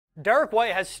Derrick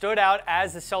White has stood out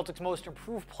as the Celtics' most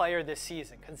improved player this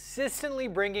season, consistently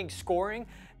bringing scoring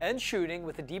and shooting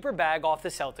with a deeper bag off the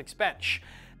Celtics bench.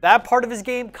 That part of his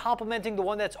game complementing the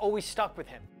one that's always stuck with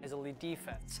him, his elite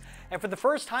defense. And for the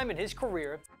first time in his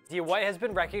career, White has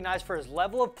been recognized for his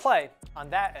level of play on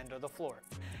that end of the floor,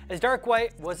 as Derrick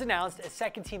White was announced as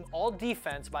second-team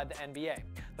All-Defense by the NBA,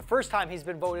 the first time he's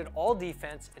been voted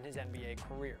All-Defense in his NBA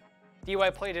career.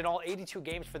 White played in all 82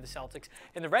 games for the Celtics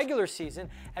in the regular season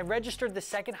and registered the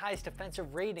second highest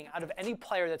defensive rating out of any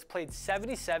player that's played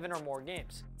 77 or more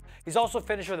games. He's also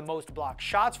finished with the most blocked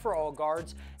shots for all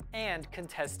guards and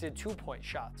contested two-point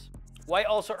shots. White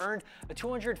also earned a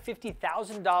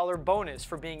 $250,000 bonus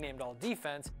for being named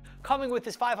All-Defense, coming with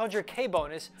his $500K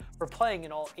bonus for playing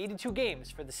in all 82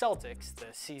 games for the Celtics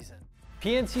this season.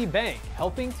 PNC Bank,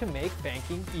 helping to make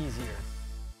banking easier.